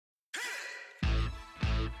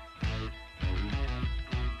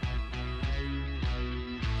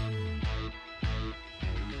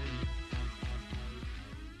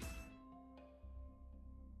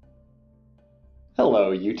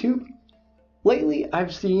Hello, YouTube. Lately,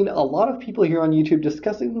 I've seen a lot of people here on YouTube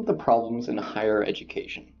discussing the problems in higher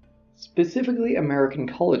education, specifically American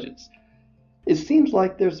colleges. It seems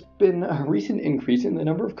like there's been a recent increase in the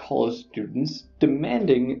number of college students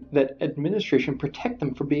demanding that administration protect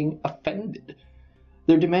them from being offended.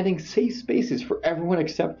 They're demanding safe spaces for everyone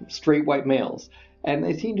except straight white males, and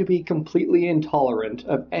they seem to be completely intolerant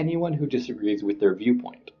of anyone who disagrees with their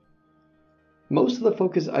viewpoint. Most of the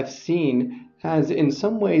focus I've seen has in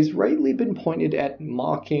some ways rightly been pointed at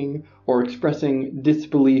mocking or expressing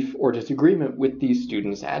disbelief or disagreement with these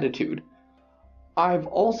students' attitude. I've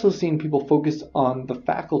also seen people focus on the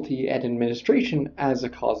faculty and administration as a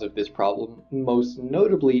cause of this problem, most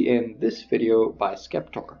notably in this video by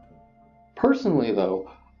Skeptor. Personally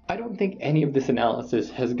though, I don't think any of this analysis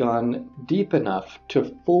has gone deep enough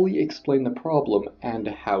to fully explain the problem and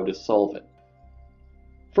how to solve it.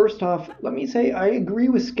 First off, let me say I agree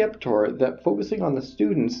with Skeptor that focusing on the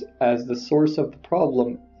students as the source of the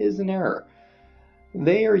problem is an error.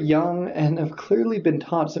 They are young and have clearly been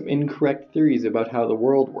taught some incorrect theories about how the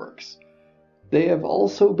world works. They have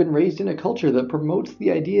also been raised in a culture that promotes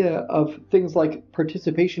the idea of things like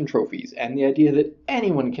participation trophies and the idea that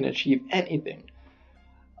anyone can achieve anything.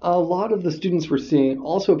 A lot of the students we're seeing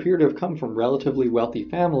also appear to have come from relatively wealthy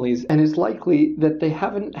families, and it's likely that they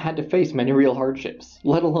haven't had to face many real hardships,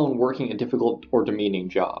 let alone working a difficult or demeaning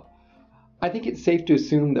job. I think it's safe to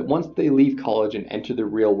assume that once they leave college and enter the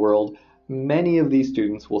real world, many of these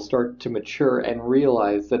students will start to mature and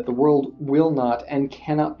realize that the world will not and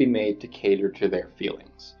cannot be made to cater to their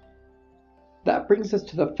feelings. That brings us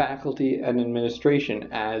to the faculty and administration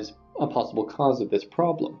as a possible cause of this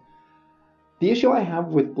problem. The issue I have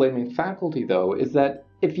with blaming faculty, though, is that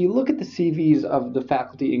if you look at the CVs of the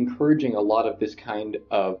faculty encouraging a lot of this kind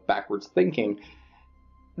of backwards thinking,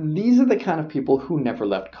 these are the kind of people who never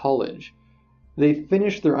left college. They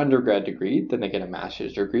finish their undergrad degree, then they get a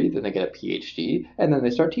master's degree, then they get a PhD, and then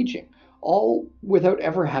they start teaching, all without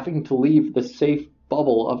ever having to leave the safe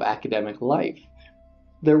bubble of academic life.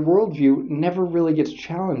 Their worldview never really gets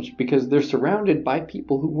challenged because they're surrounded by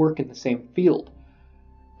people who work in the same field.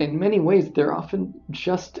 In many ways, they're often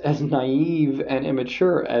just as naive and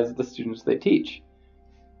immature as the students they teach.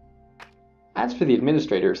 As for the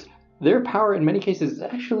administrators, their power in many cases is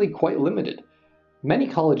actually quite limited. Many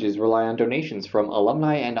colleges rely on donations from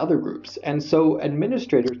alumni and other groups, and so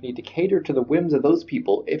administrators need to cater to the whims of those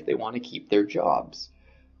people if they want to keep their jobs.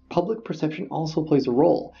 Public perception also plays a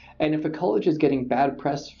role, and if a college is getting bad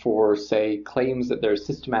press for, say, claims that there's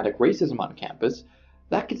systematic racism on campus,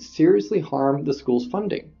 that could seriously harm the school's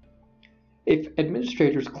funding. If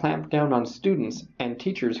administrators clamp down on students and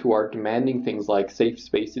teachers who are demanding things like safe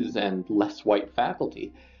spaces and less white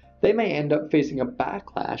faculty, they may end up facing a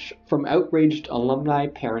backlash from outraged alumni,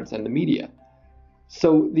 parents, and the media.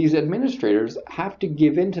 So these administrators have to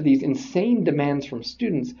give in to these insane demands from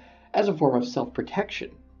students as a form of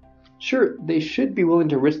self-protection. Sure, they should be willing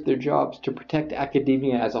to risk their jobs to protect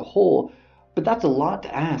academia as a whole, but that's a lot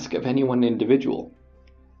to ask of any one individual.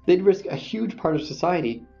 They'd risk a huge part of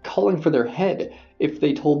society calling for their head if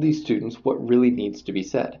they told these students what really needs to be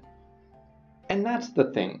said. And that's the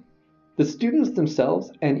thing. The students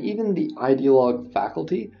themselves, and even the ideologue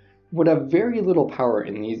faculty, would have very little power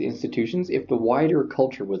in these institutions if the wider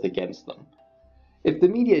culture was against them. If the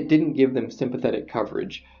media didn't give them sympathetic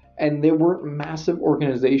coverage, and there weren't massive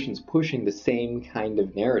organizations pushing the same kind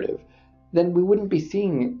of narrative, then we wouldn't be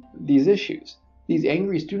seeing these issues. These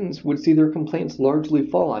angry students would see their complaints largely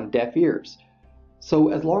fall on deaf ears. So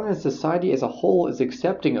as long as society as a whole is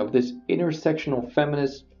accepting of this intersectional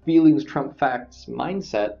feminist feelings trump facts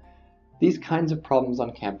mindset, these kinds of problems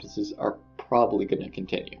on campuses are probably going to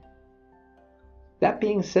continue. That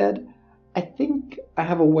being said, I think I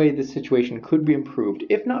have a way this situation could be improved,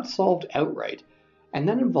 if not solved outright, and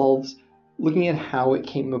that involves looking at how it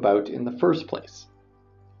came about in the first place.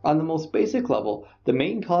 On the most basic level, the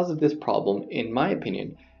main cause of this problem, in my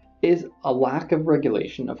opinion, is a lack of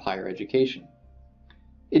regulation of higher education.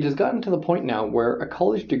 It has gotten to the point now where a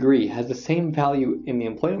college degree has the same value in the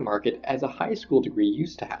employment market as a high school degree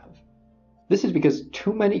used to have. This is because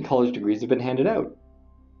too many college degrees have been handed out.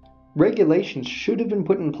 Regulations should have been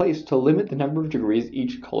put in place to limit the number of degrees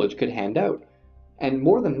each college could hand out. And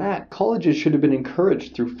more than that, colleges should have been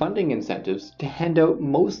encouraged through funding incentives to hand out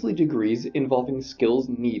mostly degrees involving skills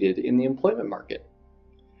needed in the employment market.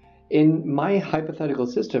 In my hypothetical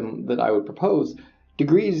system that I would propose,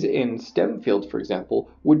 degrees in STEM fields, for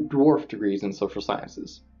example, would dwarf degrees in social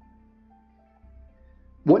sciences.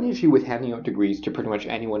 One issue with handing out degrees to pretty much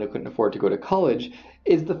anyone who couldn't afford to go to college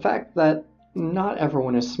is the fact that not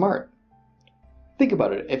everyone is smart. Think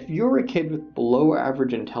about it. If you're a kid with below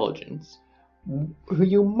average intelligence, who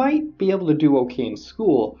you might be able to do okay in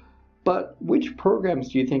school, but which programs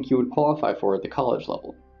do you think you would qualify for at the college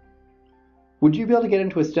level? Would you be able to get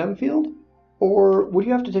into a STEM field? Or would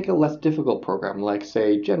you have to take a less difficult program like,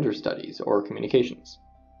 say, gender studies or communications?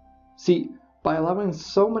 See, by allowing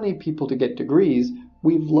so many people to get degrees,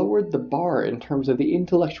 we've lowered the bar in terms of the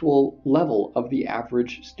intellectual level of the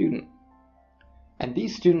average student. And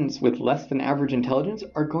these students with less than average intelligence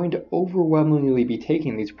are going to overwhelmingly be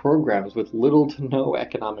taking these programs with little to no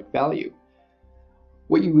economic value.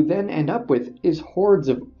 What you then end up with is hordes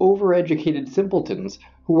of overeducated simpletons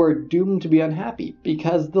who are doomed to be unhappy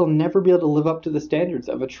because they'll never be able to live up to the standards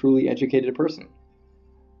of a truly educated person.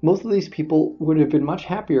 Most of these people would have been much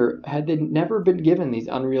happier had they never been given these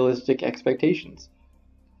unrealistic expectations.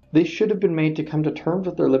 They should have been made to come to terms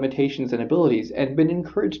with their limitations and abilities and been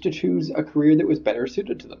encouraged to choose a career that was better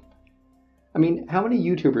suited to them. I mean, how many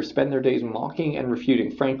YouTubers spend their days mocking and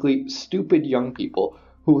refuting, frankly, stupid young people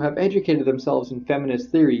who have educated themselves in feminist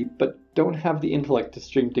theory but don't have the intellect to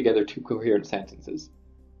string together two coherent sentences?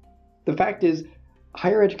 The fact is,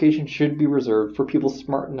 higher education should be reserved for people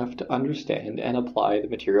smart enough to understand and apply the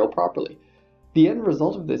material properly. The end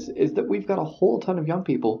result of this is that we've got a whole ton of young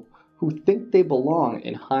people who think they belong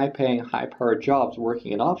in high-paying, high-powered jobs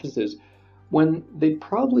working in offices when they'd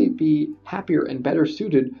probably be happier and better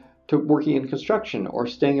suited to working in construction or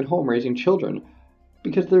staying at home raising children,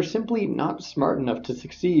 because they're simply not smart enough to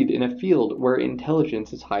succeed in a field where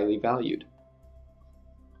intelligence is highly valued.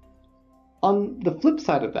 On the flip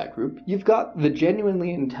side of that group, you've got the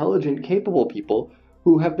genuinely intelligent, capable people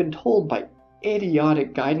who have been told by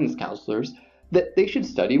idiotic guidance counselors that they should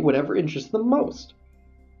study whatever interests them most.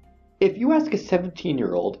 If you ask a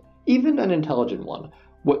 17-year-old, even an intelligent one,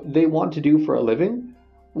 what they want to do for a living,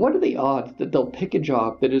 what are the odds that they'll pick a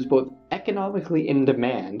job that is both economically in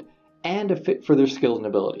demand and a fit for their skills and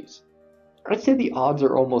abilities? I'd say the odds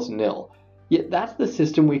are almost nil, yet that's the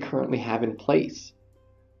system we currently have in place.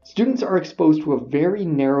 Students are exposed to a very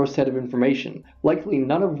narrow set of information, likely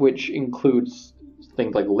none of which includes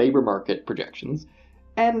things like labor market projections,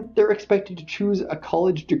 and they're expected to choose a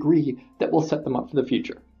college degree that will set them up for the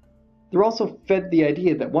future. They're also fed the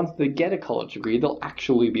idea that once they get a college degree, they'll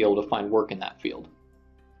actually be able to find work in that field.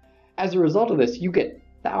 As a result of this, you get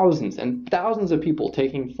thousands and thousands of people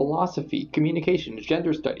taking philosophy, communications,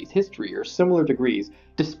 gender studies, history, or similar degrees,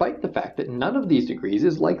 despite the fact that none of these degrees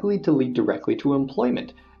is likely to lead directly to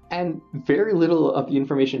employment, and very little of the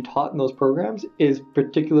information taught in those programs is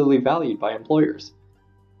particularly valued by employers.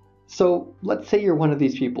 So let's say you're one of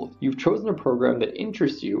these people. You've chosen a program that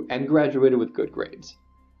interests you and graduated with good grades.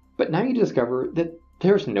 But now you discover that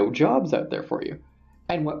there's no jobs out there for you.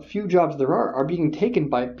 And what few jobs there are being taken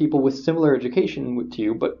by people with similar education to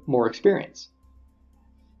you but more experience.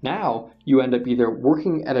 Now you end up either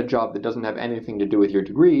working at a job that doesn't have anything to do with your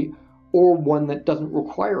degree, or one that doesn't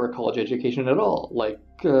require a college education at all, like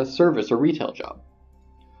a service or retail job.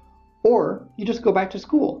 Or you just go back to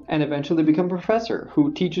school and eventually become a professor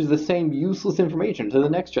who teaches the same useless information to the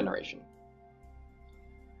next generation.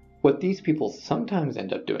 What these people sometimes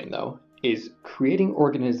end up doing, though, is creating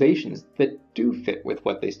organizations that do fit with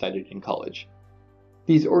what they studied in college.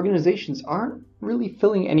 These organizations aren't really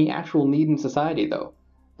filling any actual need in society, though.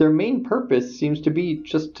 Their main purpose seems to be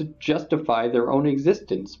just to justify their own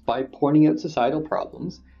existence by pointing out societal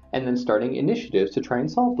problems and then starting initiatives to try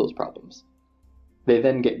and solve those problems. They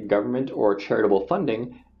then get government or charitable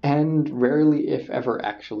funding and rarely, if ever,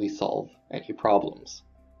 actually solve any problems.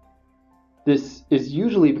 This is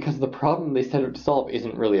usually because the problem they set out to solve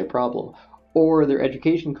isn't really a problem, or their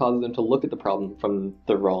education causes them to look at the problem from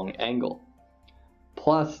the wrong angle.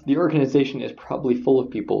 Plus, the organization is probably full of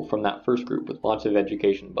people from that first group with lots of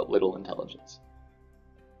education but little intelligence.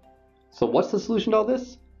 So what's the solution to all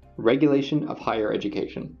this? Regulation of higher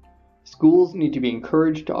education. Schools need to be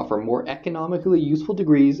encouraged to offer more economically useful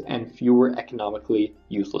degrees and fewer economically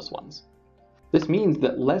useless ones. This means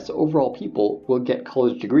that less overall people will get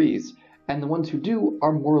college degrees, and the ones who do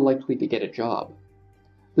are more likely to get a job.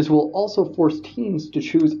 This will also force teens to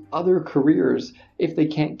choose other careers if they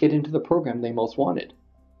can't get into the program they most wanted.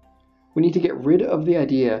 We need to get rid of the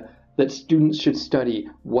idea that students should study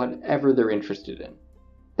whatever they're interested in.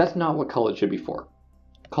 That's not what college should be for.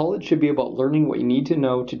 College should be about learning what you need to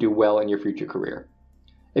know to do well in your future career.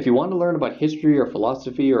 If you want to learn about history or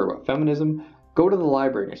philosophy or about feminism, go to the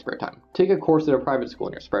library in your spare time. Take a course at a private school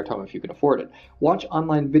in your spare time if you can afford it. Watch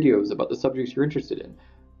online videos about the subjects you're interested in.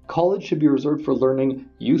 College should be reserved for learning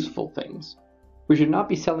useful things. We should not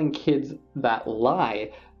be selling kids that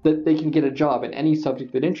lie that they can get a job in any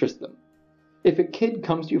subject that interests them. If a kid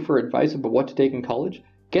comes to you for advice about what to take in college,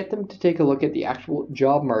 get them to take a look at the actual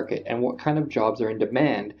job market and what kind of jobs are in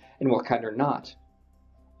demand and what kind are not.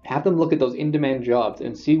 Have them look at those in-demand jobs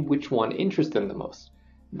and see which one interests them the most.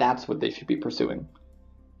 That's what they should be pursuing.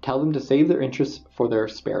 Tell them to save their interests for their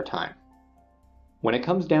spare time. When it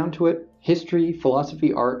comes down to it, history,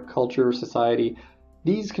 philosophy, art, culture, society,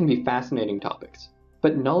 these can be fascinating topics.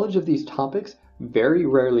 But knowledge of these topics very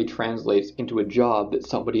rarely translates into a job that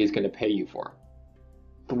somebody is going to pay you for.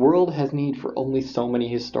 The world has need for only so many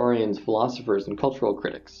historians, philosophers, and cultural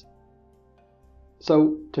critics.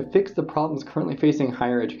 So, to fix the problems currently facing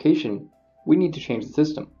higher education, we need to change the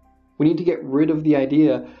system. We need to get rid of the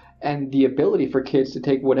idea and the ability for kids to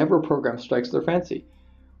take whatever program strikes their fancy.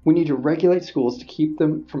 We need to regulate schools to keep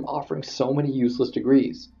them from offering so many useless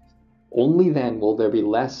degrees. Only then will there be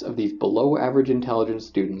less of these below-average intelligence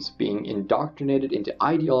students being indoctrinated into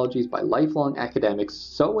ideologies by lifelong academics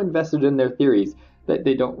so invested in their theories that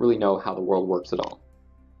they don't really know how the world works at all.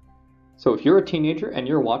 So if you're a teenager and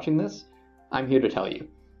you're watching this, I'm here to tell you,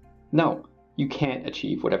 no, you can't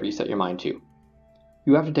achieve whatever you set your mind to.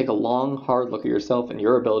 You have to take a long, hard look at yourself and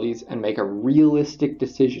your abilities and make a realistic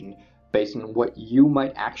decision based on what you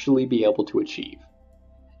might actually be able to achieve.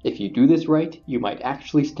 If you do this right, you might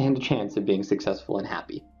actually stand a chance of being successful and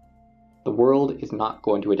happy. The world is not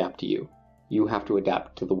going to adapt to you. You have to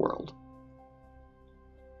adapt to the world.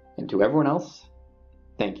 And to everyone else,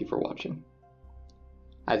 thank you for watching.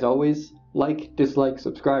 As always, like, dislike,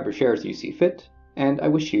 subscribe, or share as you see fit, and I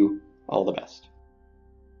wish you all the best.